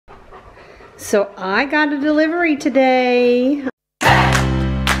So I got a delivery today.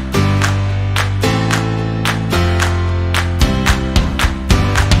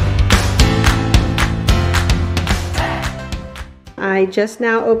 I just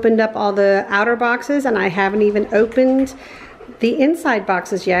now opened up all the outer boxes and I haven't even opened the inside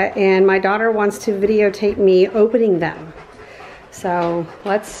boxes yet, and my daughter wants to videotape me opening them. So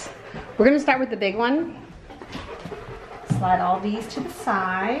we're gonna start with the big one. Slide all these to the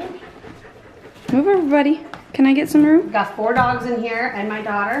side. Move everybody. Can I get some room? We've got 4 dogs in here and my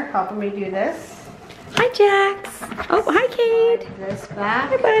daughter helping me do this. Hi, Jax. Oh, hi, Cade. Slide this back.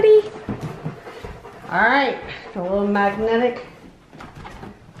 Hi, buddy. All right, a little magnetic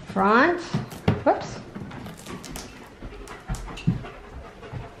front. Whoops.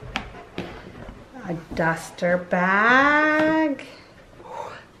 A duster bag.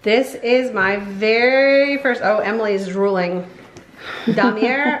 This is my very first, oh, Emily's drooling.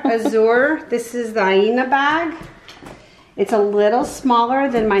 Damier Azur. This is the Iena bag. It's a little smaller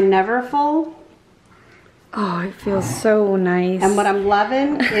than my Neverfull. Oh, it feels so nice. And what I'm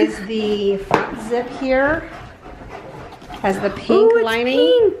loving is the front zip here. Has the pink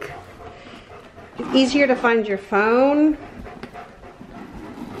lining. Pink. It's easier to find your phone.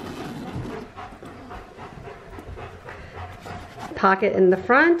 Pocket in the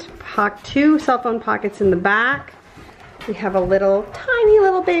front. 2 cell phone pockets in the back. We have a little, tiny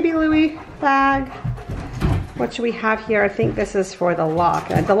little baby Louis bag. What should we have here? I think this is for the lock.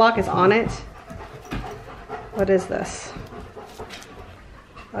 The lock is on it. What is this?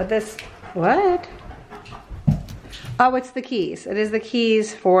 Oh, what? Oh, it's the keys. It is the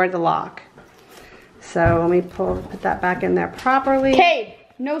keys for the lock. So let me put that back in there properly. Cade,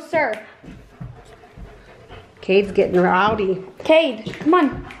 no sir. Cade's getting rowdy. Cade, come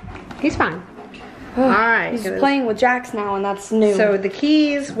on. He's fine. All right. He's playing with Jax now, and that's new. So the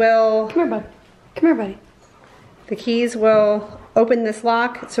keys will... Come here, bud. Come here, buddy. The keys will open this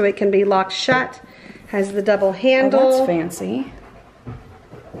lock so it can be locked shut. Has the double handle. Oh, that's fancy.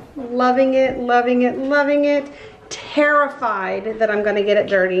 Loving it, loving it, loving it. Terrified that I'm going to get it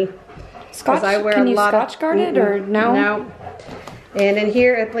dirty. Scotch? Can you Scotch guard it or no? No. And in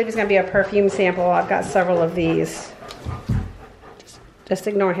here, I believe it's going to be a perfume sample. I've got several of these. Just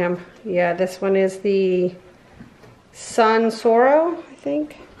ignore him. Yeah, this one is the Sun Sorrow, I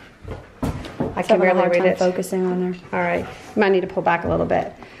think. I can barely read it. Focusing on there. All right, you might need to pull back a little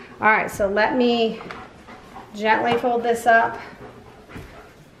bit. All right, so let me gently fold this up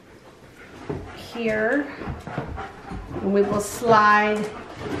here. And we will slide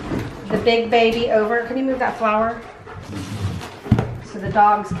the big baby over. Can you move that flower? So the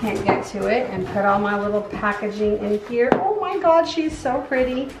dogs can't get to it, and put all my little packaging in here. Oh my God, she's so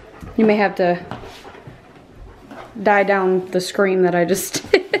pretty. You may have to die down the scream that I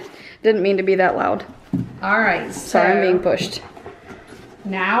just did. Didn't mean to be that loud. All right, sorry, I'm being pushed.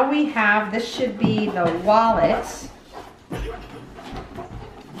 Now we have, this should be the wallet.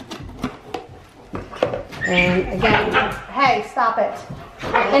 And again, hey, stop it.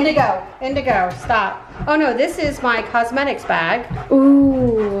 Indigo, Indigo, stop. Oh no, this is my cosmetics bag.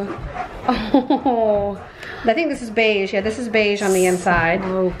 Ooh. Oh. I think this is beige. Yeah, this is beige on the inside.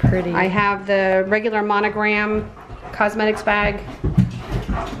 Oh, pretty. I have the regular Monogram cosmetics bag.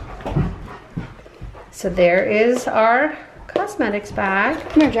 So there is our cosmetics bag.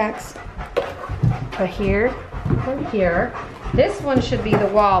 Come here, Jax. Put here, put here. This one should be the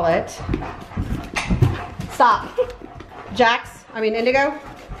wallet. Stop. Jax, I mean Indigo.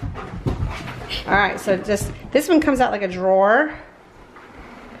 All right, so just, this one comes out like a drawer.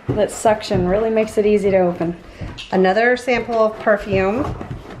 That suction really makes it easy to open. Another sample of perfume.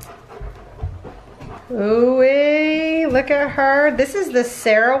 Ooh-wee, look at her. This is the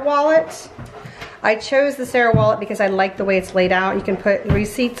Sarah wallet. I chose the Sarah wallet because I like the way it's laid out. You can put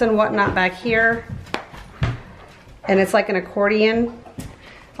receipts and whatnot back here. And it's like an accordion.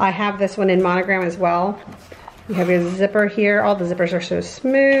 I have this one in Monogram as well. You have your zipper here. All the zippers are so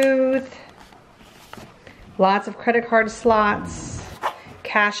smooth. Lots of credit card slots.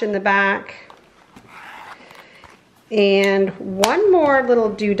 Cash in the back. And one more little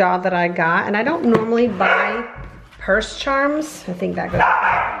doodah that I got, and I don't normally buy purse charms. I think that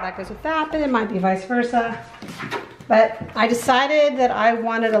goes with that, but it might be vice versa. But I decided that I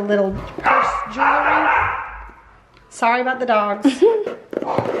wanted a little purse jewelry. Sorry about the dogs.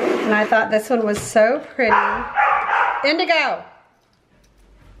 And I thought this one was so pretty. Indigo!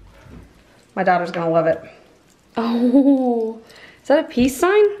 My daughter's gonna love it. Oh, is that a peace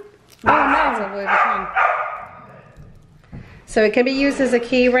sign? Oh no, it's a Louis Vuitton. So it can be used as a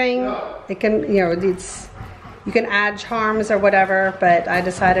key ring. It can, you know, You can add charms or whatever, but I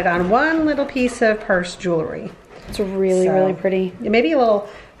decided on one little piece of purse jewelry. It's really, really pretty. Maybe a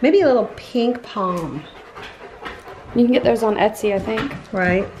little pink palm. You can get those on Etsy, I think.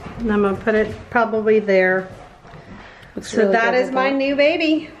 Right. And I'm gonna put it probably there. Looks So really that good is with my new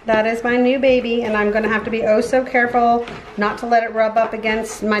baby. That is my new baby, and I'm gonna have to be oh so careful not to let it rub up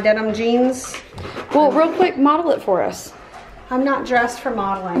against my denim jeans. Well, real quick, model it for us. I'm not dressed for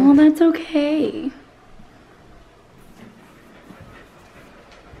modeling. Well, that's okay.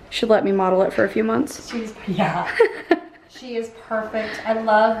 Should let me model it for a few months. Yeah. She is perfect. I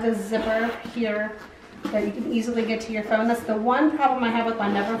love the zipper here that you can easily get to your phone. That's the one problem I have with my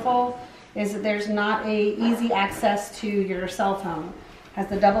Neverfull, is that there's not a easy access to your cell phone. Has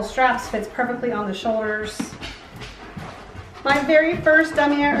the double straps, fits perfectly on the shoulders. My very first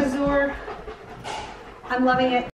Damier Azur. I'm loving it.